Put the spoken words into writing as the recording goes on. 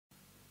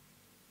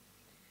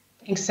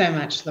Thanks so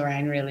much,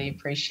 Lorraine. Really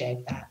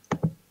appreciate that.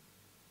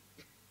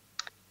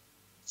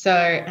 So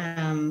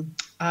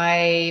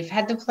I've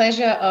had the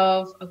pleasure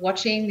of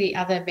watching the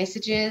other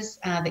messages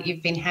that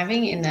you've been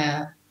having in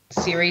the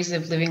series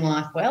of Living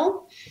Life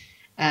Well,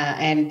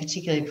 and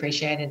particularly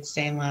appreciated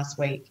Sam last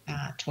week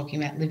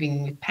talking about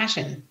living with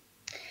passion.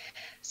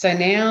 So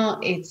now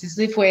it's as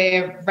if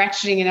we're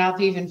ratcheting it up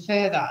even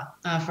further.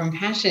 From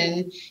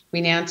passion,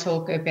 we now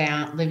talk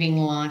about living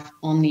life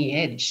on the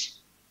edge.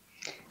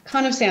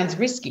 Kind of sounds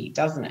risky,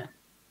 doesn't it?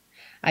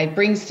 It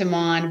brings to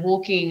mind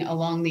walking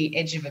along the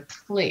edge of a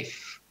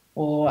cliff,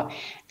 or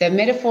the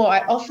metaphor I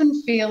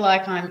often feel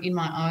like I'm in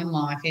my own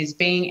life is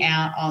being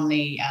out on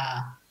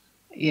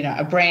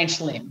a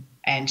branch limb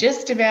and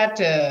just about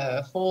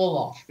to fall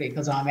off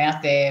because I'm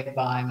out there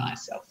by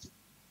myself.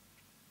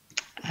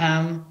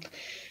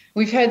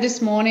 We've heard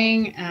this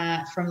morning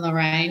from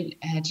Lorraine,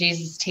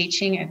 Jesus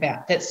teaching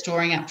about that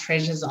storing up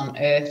treasures on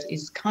earth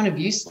is kind of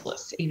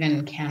useless,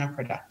 even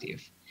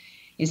counterproductive.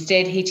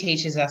 Instead, he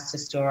teaches us to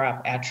store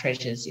up our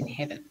treasures in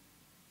heaven.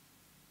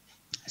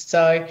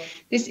 So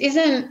this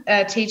isn't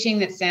a teaching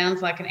that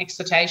sounds like an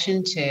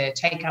exhortation to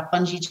take up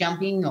bungee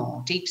jumping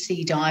or deep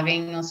sea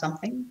diving or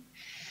something,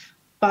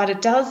 but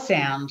it does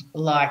sound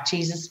like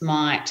Jesus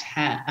might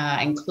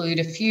include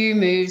a few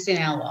moves in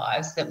our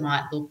lives that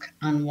might look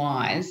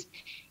unwise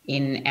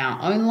in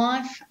our own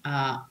life,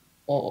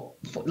 or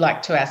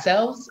like to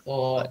ourselves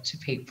or to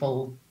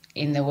people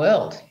in the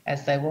world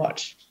as they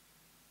watch.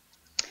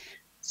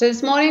 So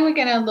this morning we're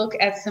going to look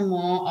at some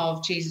more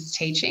of Jesus'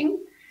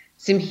 teaching,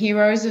 some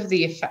heroes of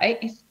the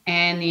faith,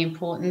 and the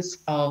importance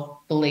of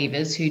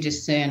believers who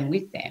discern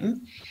with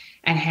them,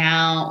 and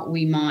how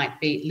we might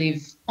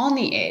live on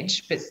the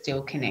edge but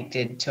still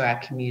connected to our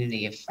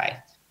community of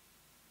faith.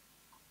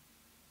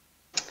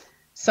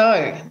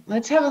 So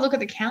let's have a look at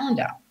the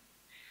calendar.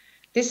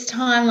 This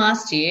time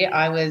last year,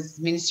 I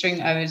was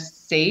ministering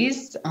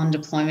overseas on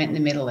deployment in the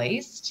Middle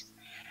East.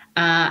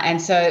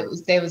 And so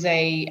there was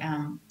a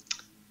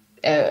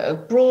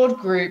broad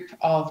group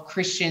of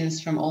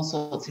Christians from all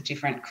sorts of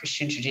different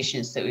Christian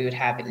traditions that we would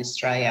have in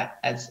Australia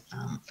as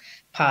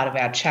part of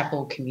our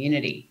chapel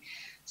community.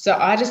 So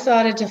I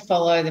decided to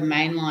follow the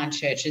mainline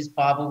church's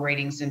Bible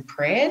readings and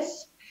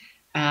prayers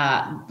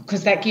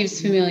because that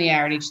gives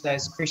familiarity to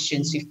those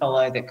Christians who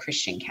follow the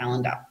Christian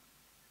calendar.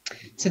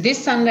 So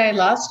this Sunday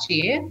last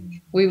year,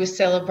 we were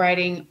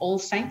celebrating All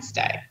Saints'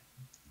 Day.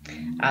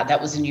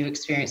 That was a new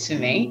experience for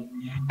me.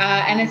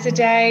 And it's a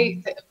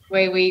day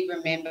where we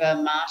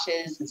remember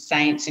martyrs and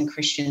saints and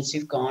Christians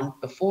who've gone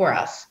before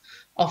us,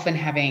 often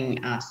having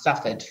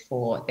suffered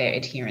for their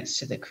adherence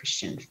to the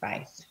Christian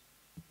faith.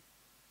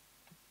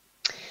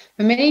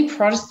 For many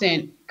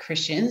Protestant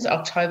Christians,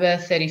 October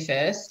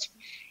 31st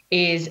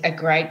is a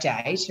great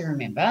day to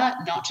remember,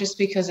 not just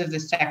because of the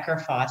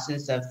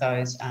sacrifices of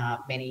those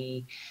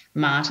many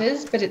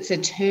martyrs, but it's a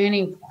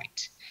turning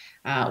point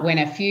when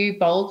a few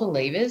bold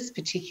believers,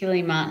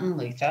 particularly Martin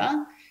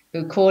Luther,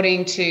 who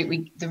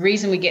the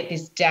reason we get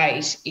this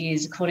date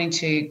is according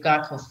to a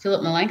guy called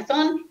Philip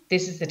Melanchthon,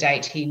 this is the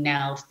date he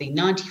nailed the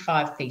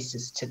 95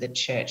 Theses to the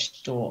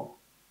church door.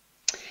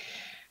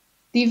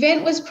 The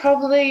event was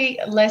probably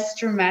less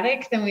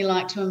dramatic than we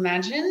like to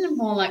imagine,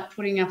 more like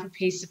putting up a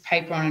piece of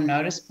paper on a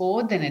notice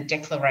board than a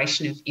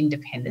declaration of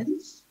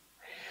independence.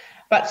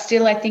 But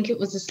still, I think it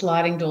was a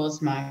sliding doors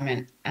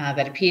moment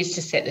that appears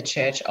to set the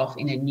church off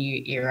in a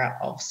new era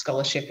of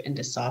scholarship and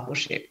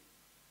discipleship.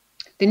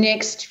 The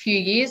next few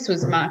years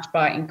was marked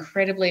by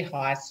incredibly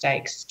high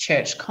stakes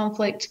church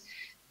conflict,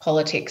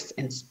 politics,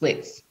 and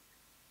splits.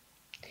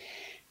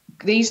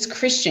 These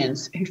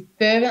Christians who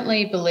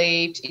fervently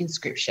believed in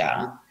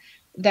Scripture,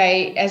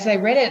 as they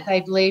read it,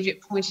 they believed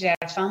it pointed out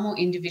a far more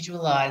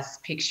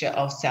individualised picture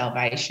of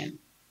salvation.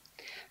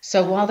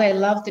 So while they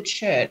loved the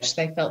church,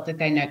 they felt that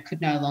they could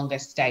no longer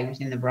stay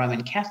within the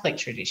Roman Catholic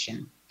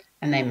tradition,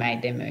 and they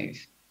made their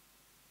move.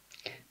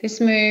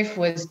 This move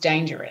was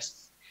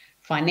dangerous,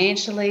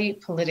 financially,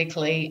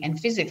 politically, and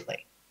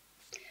physically.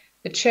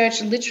 The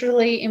church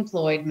literally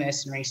employed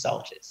mercenary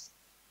soldiers.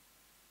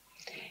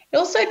 It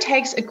also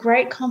takes a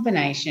great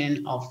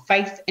combination of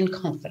faith and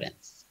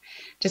confidence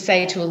to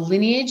say to a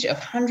lineage of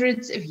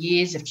hundreds of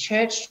years of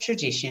church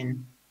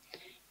tradition,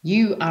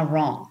 you are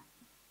wrong.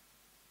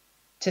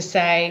 To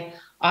say,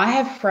 I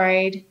have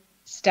prayed,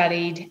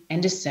 studied,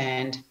 and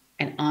discerned,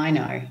 and I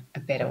know a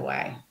better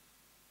way.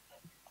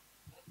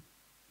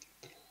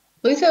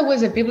 Luther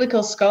was a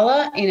biblical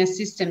scholar in a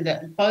system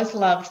that both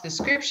loved the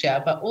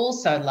Scripture but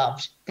also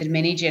loved the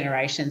many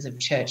generations of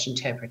church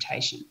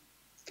interpretation.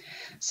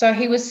 So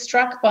he was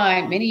struck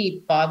by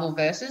many Bible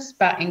verses,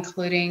 but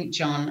including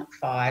John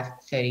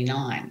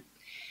 5:39,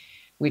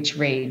 which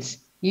reads,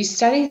 "You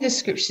study the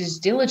Scriptures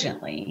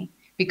diligently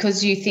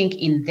because you think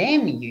in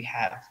them you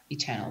have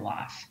eternal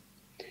life.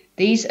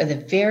 These are the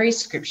very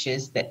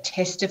Scriptures that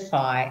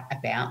testify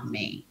about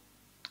me."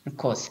 Of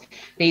course,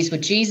 these were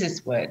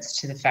Jesus' words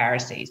to the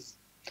Pharisees.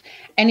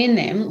 And in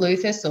them,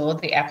 Luther saw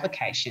the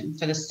application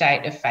for the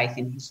state of faith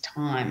in his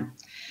time.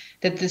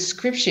 that the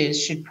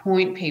scriptures should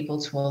point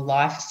people to a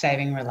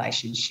life-saving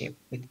relationship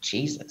with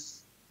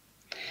Jesus.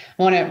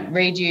 I want to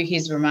read you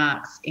his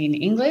remarks in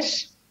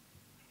English.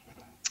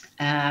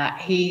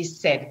 He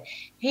said,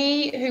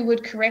 "He who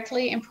would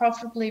correctly and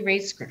profitably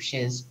read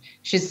scriptures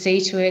should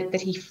see to it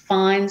that he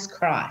finds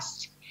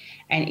Christ,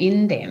 and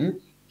in them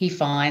he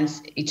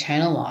finds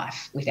eternal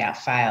life without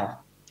fail.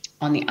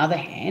 On the other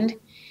hand,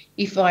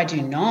 if I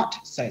do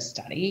not so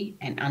study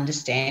and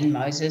understand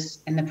Moses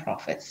and the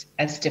prophets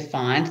as to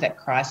find that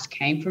Christ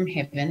came from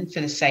heaven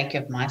for the sake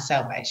of my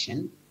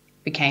salvation,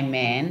 became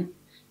man,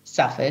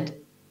 suffered,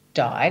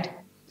 died,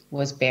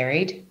 was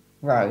buried,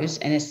 rose,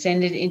 and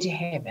ascended into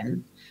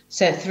heaven,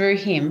 so that through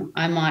him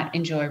I might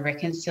enjoy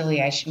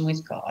reconciliation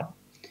with God,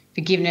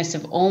 forgiveness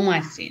of all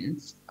my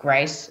sins,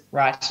 grace,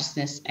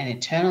 righteousness, and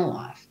eternal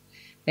life,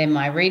 then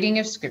my reading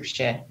of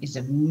Scripture is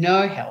of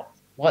no help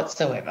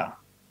whatsoever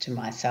to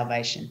my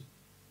salvation."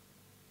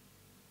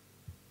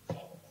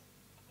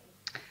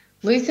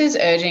 Luther's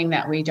urging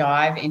that we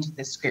dive into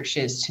the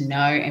Scriptures to know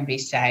and be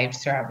saved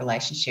through our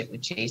relationship with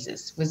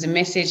Jesus was a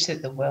message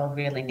that the world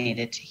really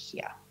needed to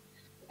hear.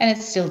 And it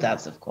still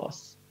does, of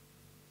course.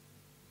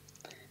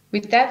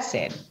 With that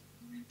said,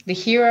 the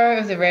hero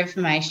of the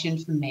Reformation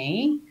for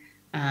me,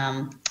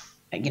 the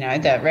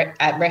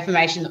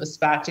Reformation that was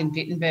sparked in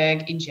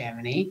Wittenberg in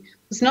Germany,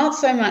 was not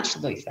so much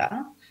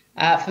Luther.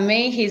 For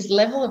me, his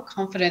level of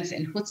confidence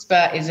in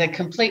chutzpah is a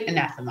complete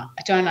anathema.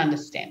 I don't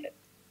understand it.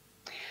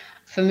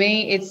 For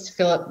me, it's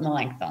Philip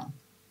Melanchthon.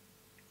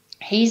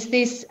 He's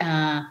this,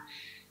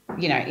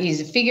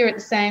 he's a figure at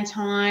the same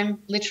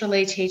time,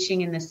 literally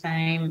teaching in the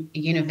same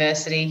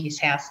university. His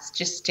house is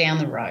just down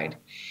the road.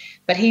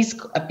 But he's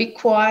a bit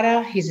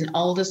quieter, he's an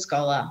older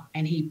scholar,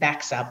 and he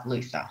backs up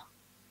Luther.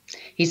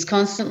 He's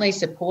constantly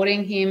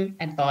supporting him,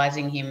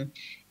 advising him,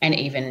 and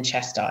even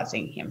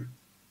chastising him.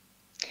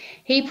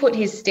 He put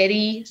his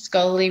steady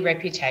scholarly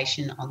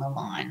reputation on the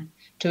line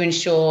to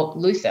ensure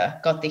Luther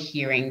got the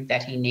hearing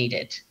that he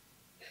needed.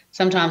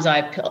 Sometimes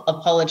I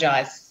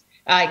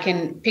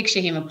can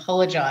picture him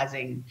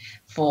apologising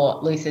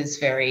for Luther's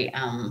very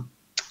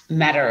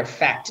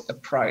matter-of-fact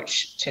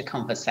approach to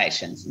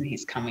conversations, and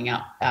he's coming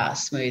up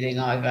smoothing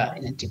over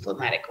in a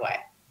diplomatic way.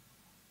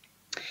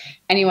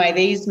 Anyway,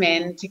 these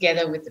men,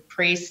 together with the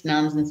priests,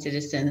 nuns and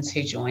citizens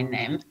who joined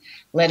them,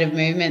 led a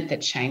movement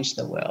that changed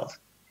the world,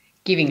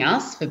 giving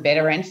us, for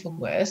better and for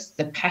worse,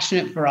 the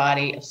passionate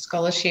variety of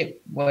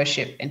scholarship,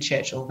 worship and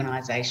church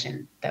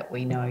organisation that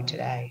we know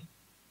today.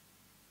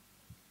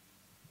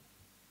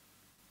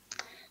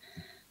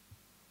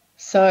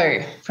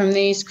 So from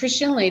these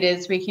Christian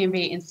leaders, we can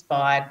be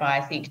inspired by,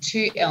 I think,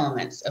 two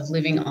elements of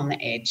living on the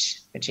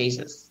edge for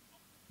Jesus.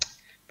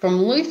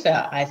 From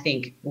Luther, I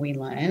think we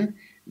learn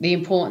the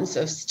importance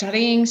of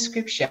studying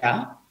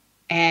Scripture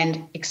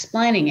and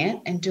explaining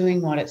it and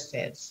doing what it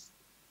says.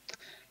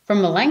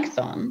 From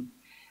Melanchthon,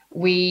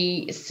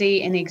 we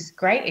see a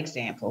great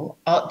example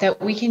that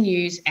we can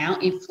use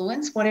our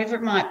influence, whatever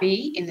it might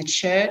be, in the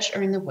church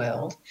or in the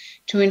world,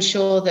 to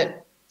ensure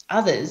that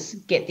others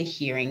get the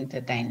hearing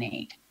that they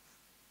need.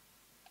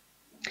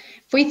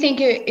 If we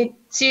think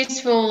it's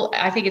useful,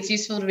 I think it's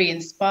useful to be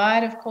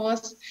inspired, of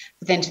course,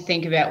 but then to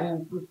think about,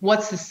 well,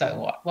 what's the so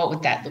what? What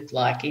would that look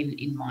like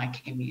in my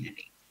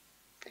community?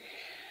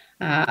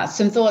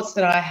 Some thoughts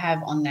that I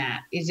have on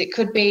that is it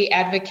could be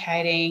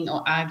advocating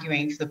or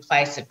arguing for the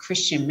place of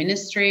Christian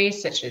ministry,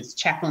 such as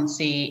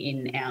chaplaincy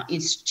in our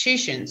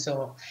institutions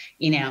or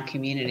in our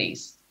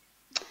communities.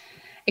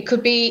 It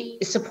could be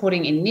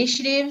supporting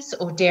initiatives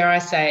or, dare I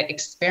say it,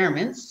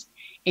 experiments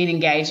in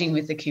engaging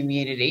with the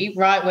community,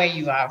 right where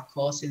you are, of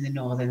course, in the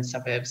northern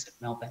suburbs of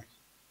Melbourne.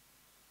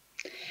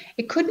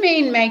 It could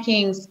mean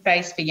making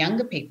space for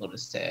younger people to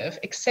serve,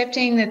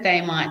 accepting that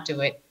they might do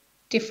it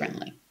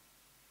differently.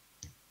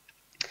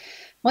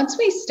 Once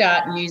we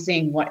start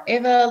using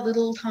whatever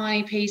little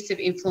tiny piece of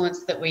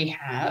influence that we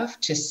have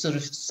to sort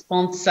of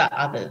sponsor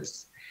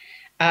others,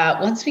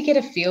 once we get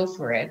a feel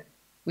for it,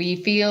 we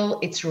feel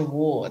its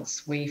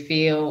rewards, we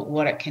feel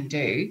what it can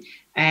do,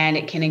 and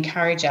it can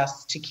encourage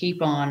us to keep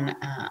on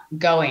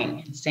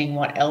going and seeing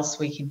what else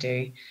we can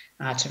do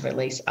to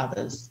release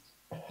others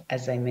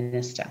as they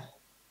minister.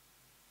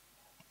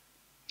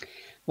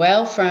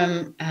 Well,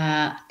 from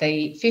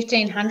the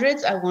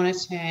 1500s, I want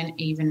to turn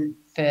even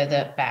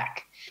further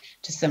back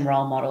to some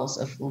role models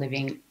of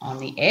living on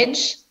the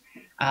edge,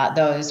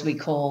 those we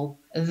call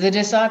the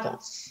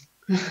disciples.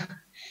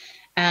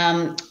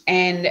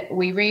 And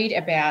we read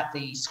about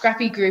the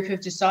scrappy group of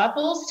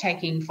disciples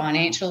taking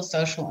financial,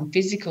 social and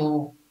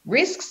physical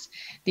risks,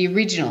 the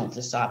original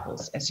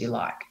disciples, as you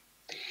like.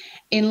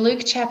 In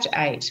Luke chapter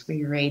 8,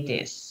 we read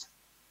this.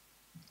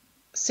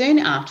 Soon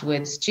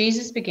afterwards,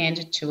 Jesus began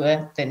to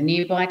tour the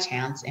nearby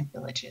towns and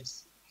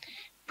villages,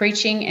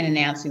 preaching and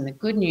announcing the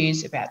good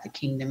news about the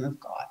kingdom of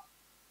God.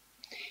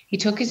 He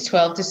took his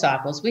 12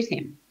 disciples with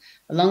him,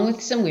 along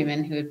with some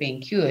women who had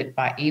been cured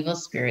by evil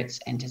spirits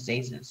and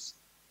diseases.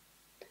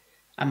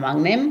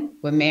 Among them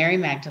were Mary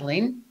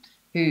Magdalene,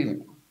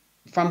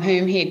 from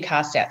whom he had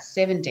cast out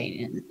 7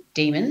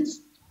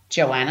 demons,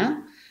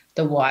 Joanna,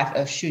 the wife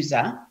of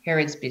Chuza,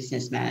 Herod's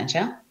business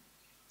manager,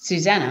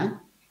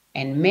 Susanna,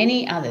 and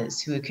many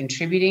others who are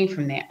contributing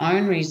from their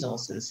own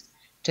resources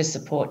to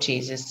support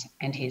Jesus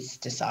and his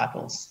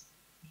disciples.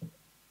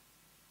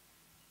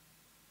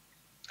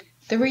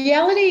 The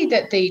reality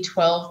that the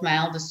 12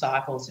 male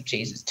disciples of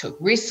Jesus took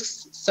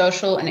risks,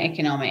 social and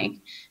economic,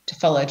 to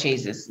follow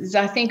Jesus is,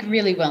 I think,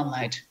 really well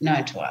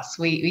known to us.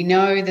 We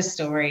know the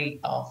story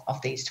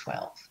of these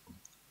 12.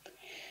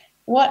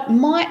 What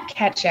might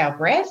catch our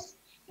breath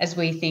as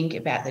we think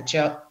about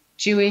the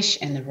Jewish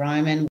and the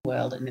Roman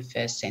world in the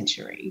first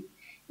century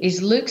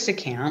is Luke's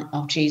account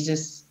of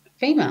Jesus'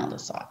 female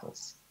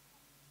disciples.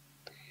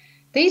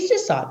 These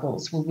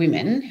disciples were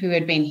women who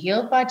had been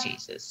healed by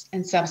Jesus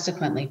and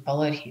subsequently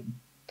followed him,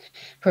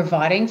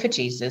 providing for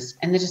Jesus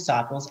and the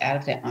disciples out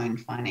of their own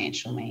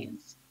financial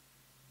means.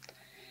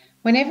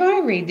 Whenever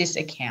I read this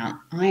account,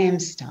 I am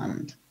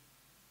stunned.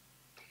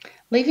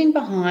 Leaving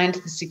behind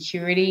the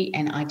security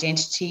and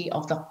identity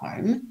of the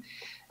home,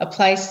 a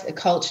place the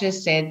culture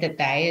said that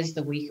they, as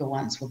the weaker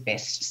ones, were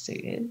best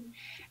suited,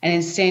 and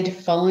instead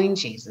following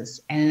Jesus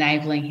and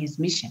enabling his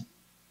mission.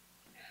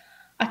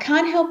 I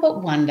can't help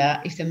but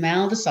wonder if the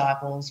male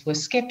disciples were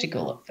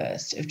skeptical at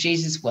first of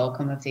Jesus'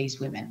 welcome of these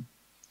women,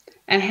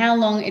 and how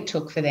long it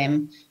took for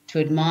them to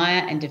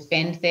admire and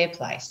defend their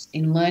place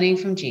in learning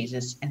from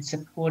Jesus and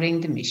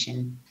supporting the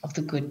mission of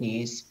the good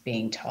news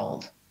being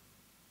told.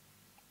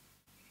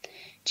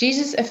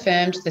 Jesus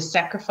affirmed the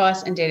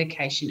sacrifice and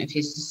dedication of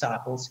his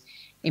disciples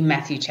in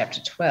Matthew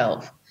chapter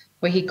 12,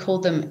 where he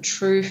called them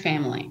true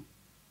family.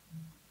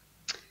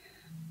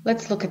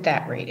 Let's look at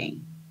that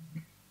reading.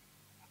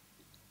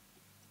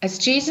 As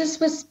Jesus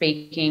was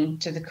speaking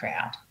to the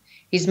crowd,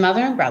 his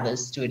mother and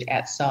brothers stood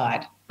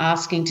outside,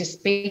 asking to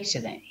speak to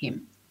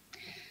him.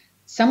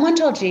 Someone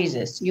told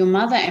Jesus, "Your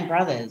mother and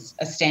brothers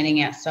are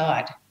standing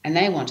outside, and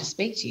they want to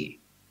speak to you."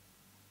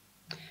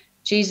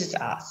 Jesus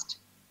asked,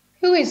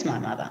 "Who is my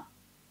mother?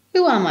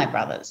 Who are my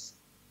brothers?"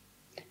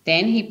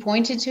 Then he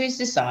pointed to his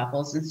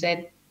disciples and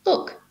said,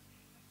 "Look,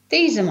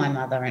 these are my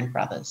mother and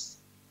brothers.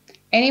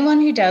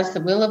 Anyone who does the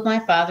will of my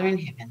Father in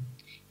heaven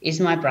is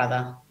my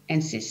brother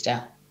and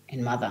sister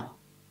and mother."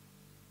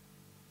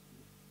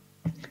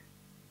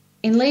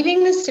 In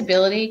leaving the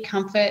stability,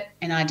 comfort,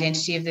 and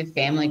identity of their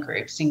family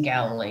groups in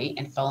Galilee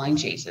and following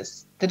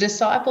Jesus, the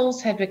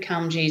disciples had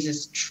become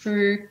Jesus'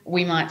 true,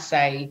 we might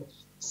say,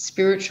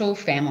 spiritual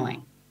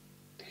family.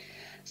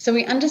 So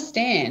we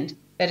understand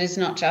that it's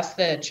not just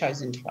the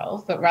chosen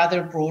 12, but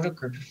rather a broader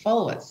group of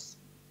followers.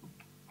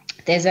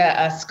 There's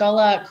a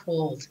scholar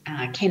called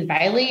Ken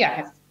Bailey.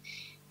 I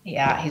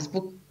have his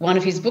book, one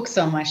of his books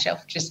on my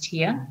shelf just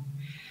here.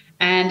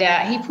 And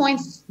he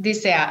points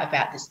this out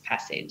about this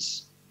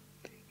passage.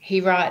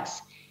 He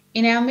writes,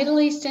 "In our Middle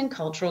Eastern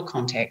cultural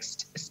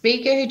context, a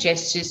speaker who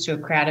gestures to a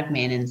crowd of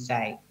men and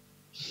say,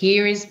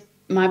 'Here is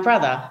my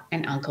brother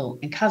and uncle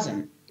and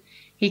cousin,'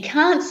 he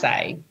can't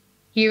say,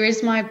 'Here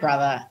is my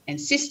brother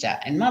and sister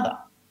and mother.'"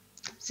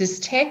 This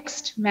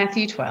text,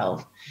 Matthew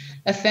 12,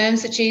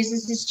 affirms that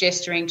Jesus is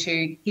gesturing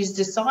to his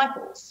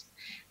disciples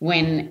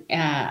when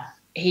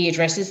he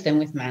addresses them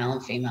with male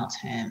and female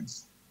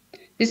terms.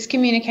 This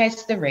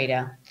communicates to the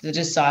reader that the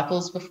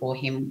disciples before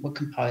him were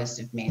composed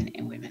of men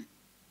and women.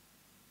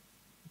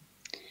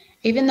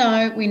 Even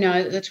though we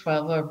know that the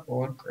 12 are a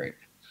broad group,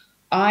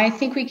 I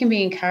think we can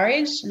be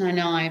encouraged, and I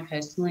know I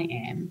personally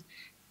am,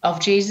 of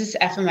Jesus'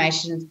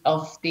 affirmation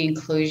of the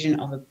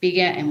inclusion of a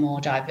bigger and more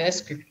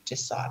diverse group of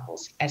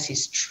disciples as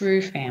his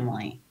true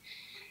family,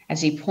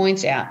 as he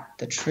points out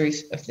the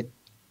truth of the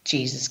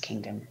Jesus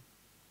kingdom.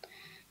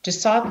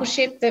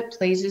 Discipleship that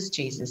pleases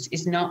Jesus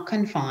is not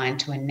confined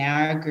to a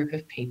narrow group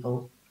of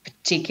people, a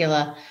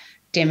particular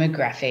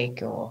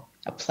demographic or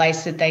a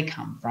place that they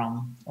come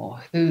from or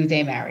who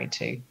they're married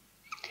to.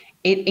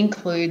 It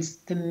includes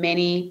the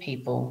many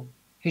people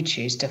who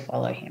choose to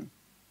follow him.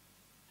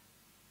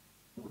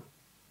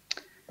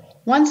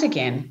 Once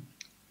again,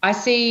 I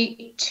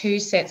see two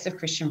sets of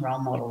Christian role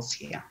models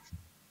here.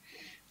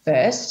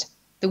 First,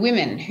 the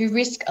women who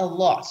risk a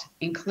lot,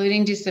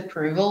 including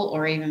disapproval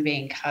or even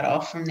being cut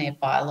off from their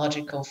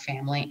biological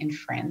family and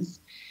friends,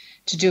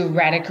 to do a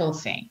radical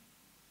thing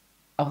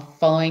of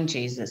following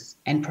Jesus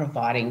and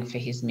providing for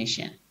his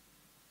mission.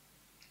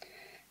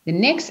 The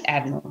next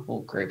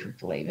admirable group of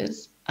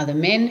believers are the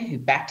men who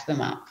backed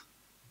them up,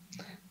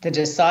 the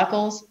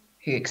disciples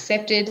who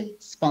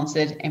accepted,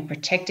 sponsored, and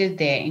protected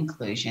their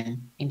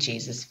inclusion in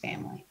Jesus'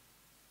 family.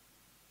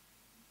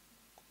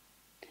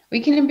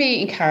 We can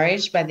be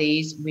encouraged by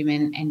these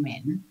women and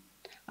men,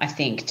 I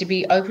think, to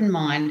be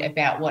open-minded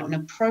about what an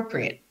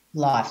appropriate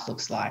life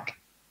looks like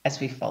as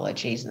we follow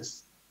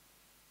Jesus.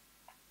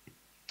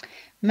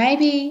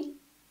 Maybe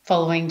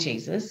following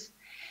Jesus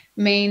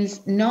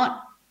means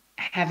not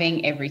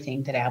having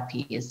everything that our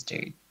peers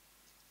do,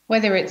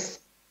 whether it's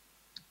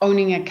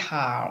owning a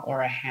car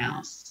or a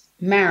house,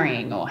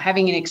 marrying or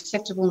having an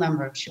acceptable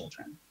number of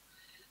children.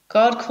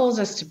 God calls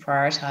us to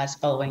prioritise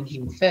following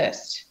him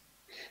first.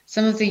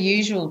 Some of the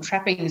usual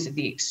trappings of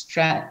the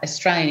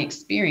Australian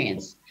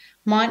experience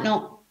might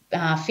not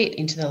fit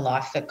into the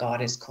life that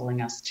God is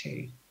calling us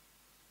to.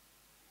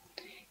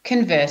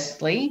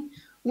 Conversely,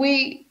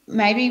 we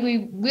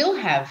will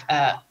have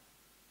a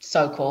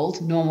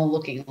so-called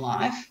normal-looking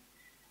life,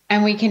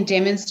 and we can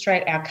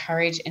demonstrate our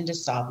courage and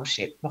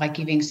discipleship by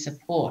giving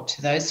support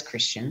to those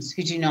Christians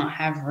who do not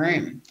have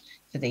room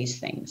for these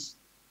things.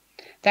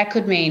 That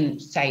could mean,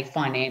 say,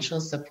 financial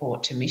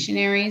support to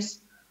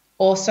missionaries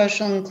or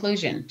social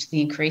inclusion to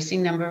the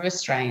increasing number of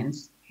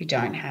Australians who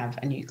don't have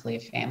a nuclear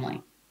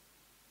family.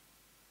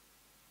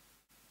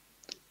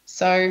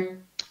 So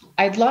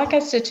I'd like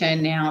us to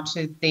turn now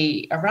to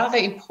a rather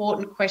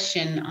important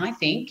question, I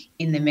think,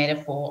 in the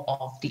metaphor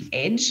of the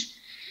edge,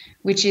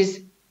 which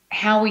is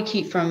how we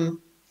keep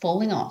from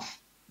falling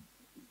off.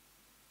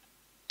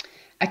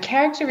 A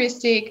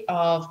characteristic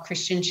of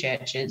Christian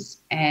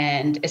churches,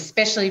 and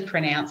especially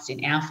pronounced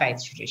in our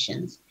faith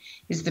traditions,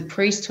 is the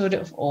priesthood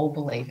of all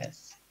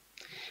believers.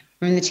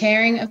 From the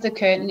tearing of the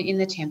curtain in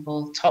the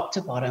temple, top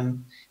to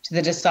bottom, to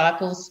the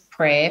disciples'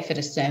 prayer for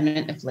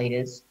discernment of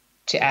leaders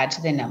to add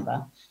to their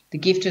number, the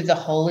gift of the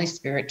Holy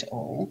Spirit to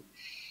all,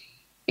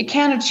 it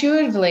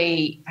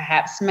counterintuitively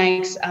perhaps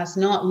makes us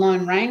not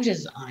lone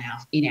rangers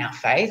in our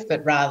faith,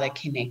 but rather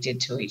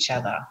connected to each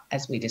other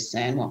as we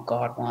discern what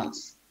God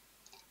wants.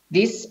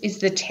 This is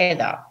the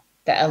tether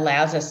that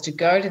allows us to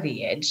go to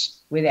the edge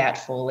without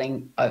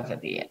falling over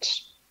the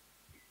edge.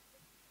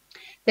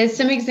 There's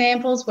some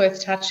examples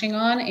worth touching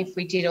on. If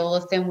we did all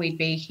of them, we'd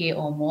be here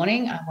all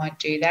morning. I won't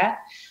do that.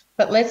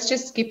 But let's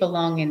just skip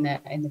along in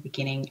the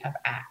beginning of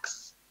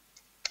Acts.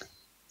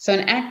 So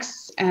in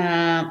Acts,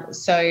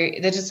 so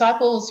the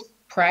disciples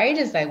prayed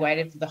as they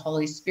waited for the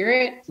Holy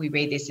Spirit. We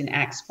read this in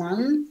Acts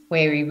 1,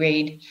 where we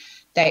read,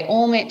 they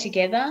all met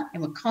together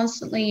and were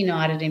constantly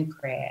united in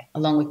prayer,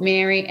 along with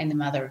Mary and the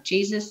mother of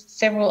Jesus,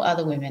 several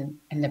other women,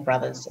 and the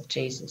brothers of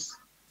Jesus.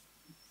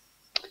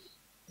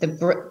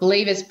 The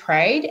believers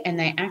prayed and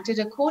they acted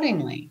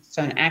accordingly.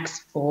 So in Acts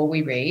 4,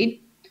 we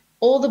read,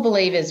 all the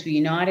believers were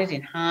united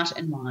in heart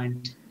and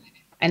mind,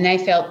 and they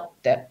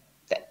felt that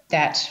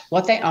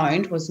what they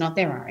owned was not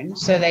their own,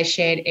 so they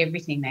shared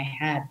everything they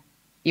had.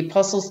 The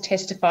apostles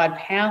testified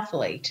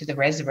powerfully to the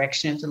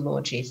resurrection of the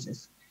Lord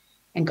Jesus,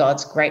 and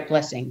God's great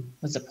blessing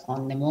was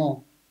upon them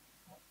all.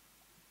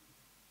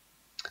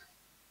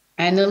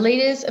 And the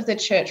leaders of the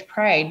church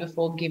prayed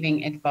before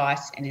giving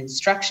advice and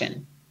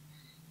instruction.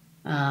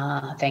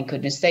 Thank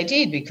goodness they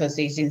did, because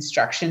these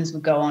instructions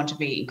would go on to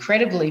be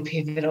incredibly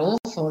pivotal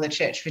for the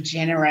church for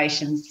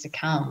generations to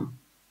come.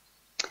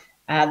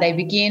 They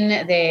begin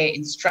their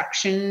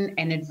instruction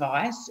and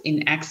advice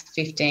in Acts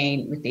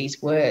 15 with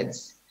these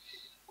words.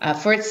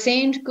 For it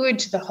seemed good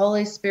to the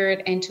Holy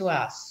Spirit and to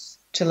us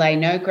to lay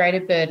no greater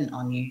burden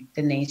on you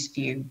than these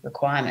few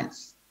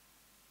requirements.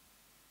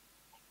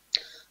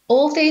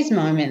 All these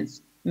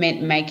moments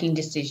meant making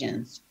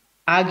decisions,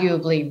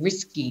 arguably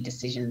risky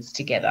decisions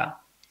together,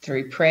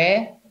 through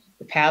prayer,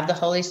 the power of the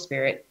Holy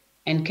Spirit,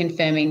 and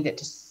confirming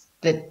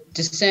that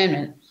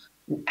discernment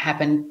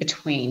happened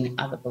between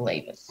other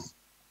believers.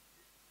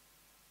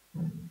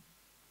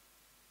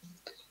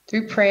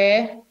 Through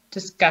prayer,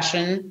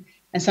 discussion,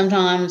 and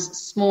sometimes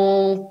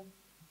small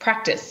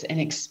practice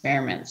and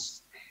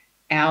experiments,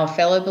 our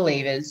fellow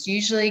believers,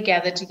 usually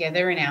gathered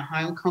together in our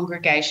home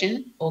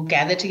congregation or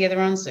gathered together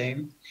on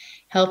Zoom,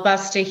 help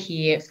us to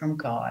hear from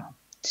God,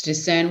 to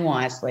discern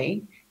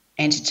wisely,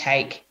 and to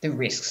take the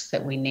risks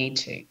that we need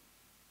to.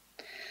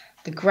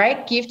 The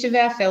great gift of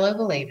our fellow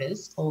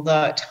believers,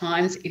 although at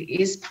times it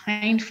is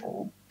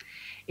painful,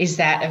 is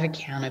that of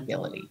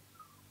accountability.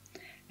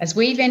 As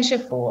we venture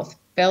forth,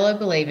 fellow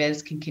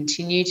believers can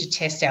continue to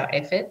test our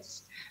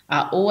efforts,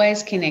 are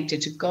always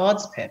connected to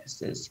God's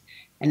purposes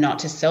and not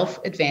to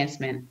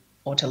self-advancement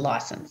or to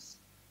license.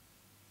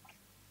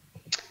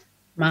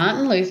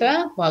 Martin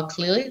Luther, while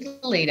clearly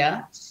the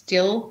leader,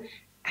 still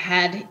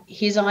had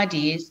his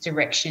ideas,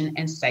 direction,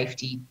 and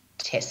safety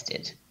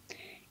tested.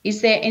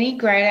 Is there any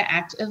greater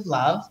act of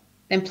love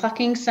than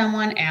plucking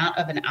someone out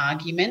of an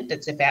argument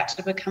that's about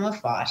to become a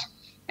fight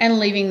and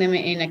leaving them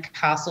in a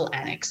castle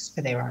annex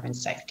for their own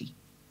safety?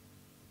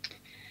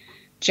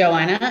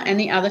 Joanna and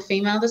the other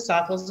female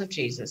disciples of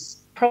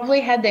Jesus probably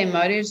had their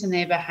motives and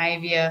their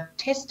behaviour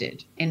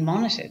tested and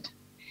monitored.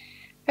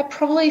 It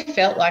probably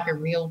felt like a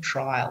real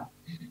trial,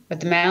 but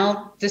the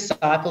male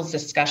disciples'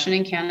 discussion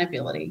and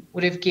accountability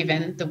would have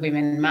given the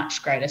women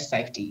much greater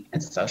safety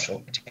and social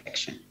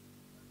protection.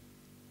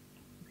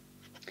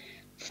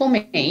 For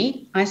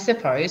me, I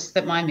suppose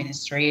that my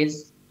ministry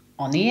is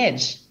on the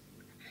edge.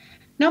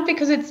 Not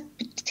because it's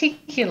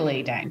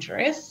particularly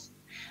dangerous,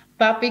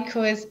 but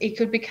because it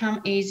could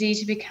become easy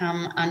to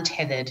become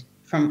untethered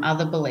from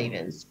other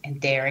believers and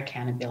their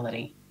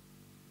accountability.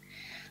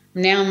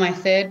 I'm now on my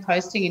third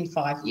posting in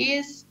 5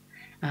 years,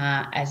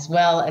 as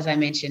well as I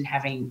mentioned,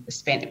 having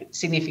spent a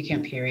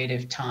significant period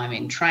of time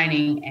in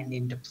training and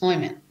in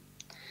deployment.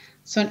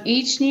 So in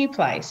each new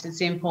place,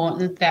 it's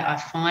important that I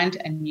find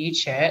a new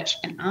church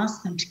and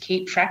ask them to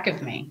keep track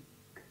of me,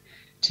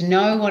 to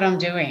know what I'm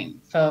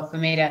doing, for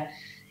me to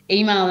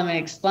email them and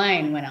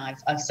explain when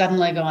I've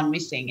suddenly gone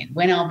missing and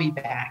when I'll be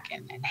back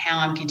and how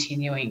I'm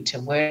continuing to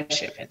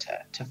worship and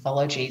to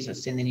follow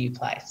Jesus in the new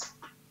place.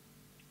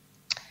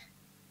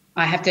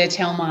 I have to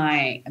tell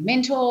my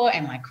mentor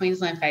and my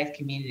Queensland Faith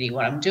community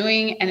what I'm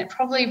doing, and it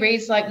probably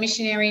reads like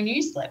missionary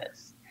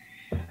newsletters.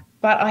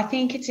 But I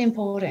think it's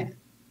important.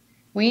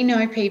 We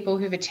know people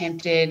who've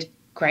attempted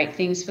great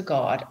things for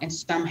God and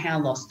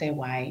somehow lost their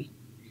way,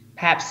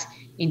 perhaps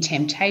in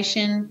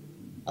temptation,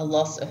 a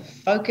loss of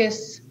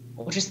focus,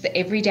 or just the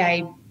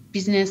everyday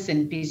business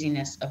and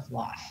busyness of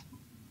life.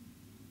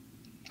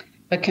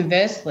 But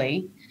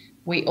conversely,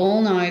 we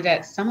all know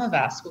that some of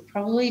us were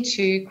probably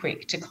too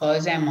quick to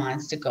close our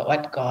minds to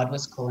what God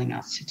was calling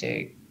us to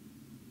do.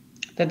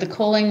 That the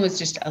calling was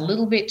just a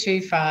little bit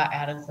too far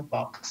out of the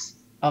box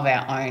of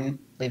our own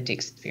lived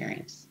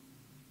experience.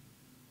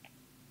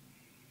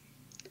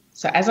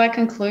 So as I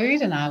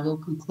conclude, and I will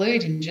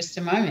conclude in just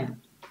a moment,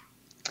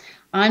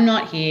 I'm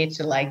not here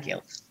to lay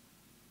guilt.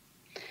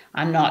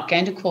 I'm not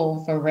going to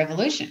call for a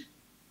revolution.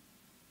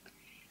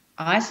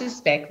 I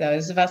suspect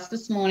those of us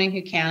this morning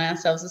who count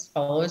ourselves as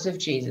followers of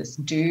Jesus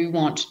do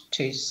want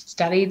to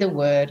study the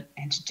word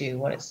and to do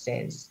what it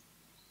says.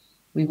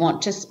 We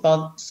want to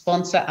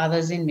sponsor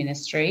others in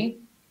ministry,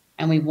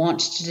 and we want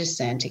to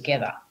discern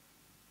together.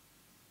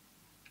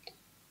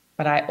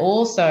 But I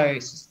also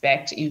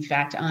suspect, in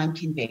fact, I'm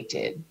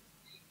convicted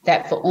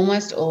that for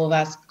almost all of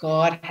us,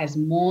 God has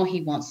more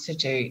he wants to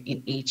do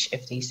in each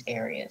of these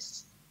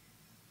areas.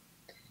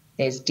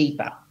 There's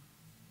deeper,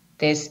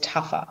 there's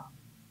tougher,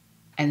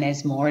 and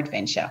there's more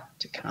adventure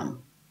to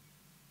come.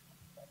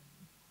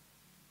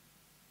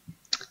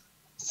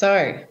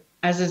 So,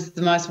 as is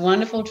the most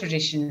wonderful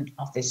tradition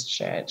of this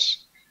church,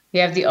 we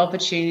have the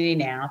opportunity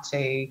now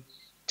to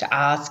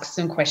ask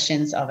some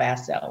questions of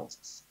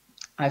ourselves.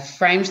 I've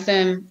framed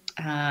them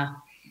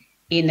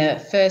in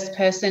the first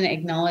person,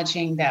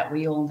 acknowledging that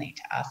we all need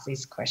to ask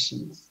these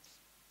questions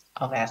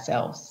of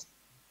ourselves.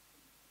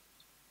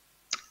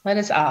 Let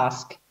us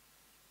ask,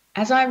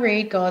 as I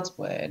read God's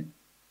word,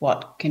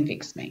 what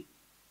convicts me?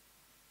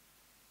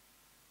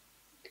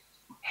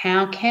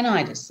 How can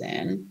I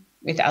discern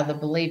with other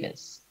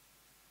believers?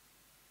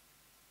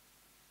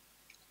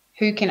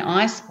 Who can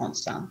I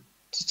sponsor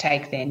to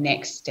take their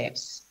next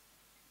steps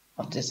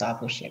of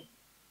discipleship?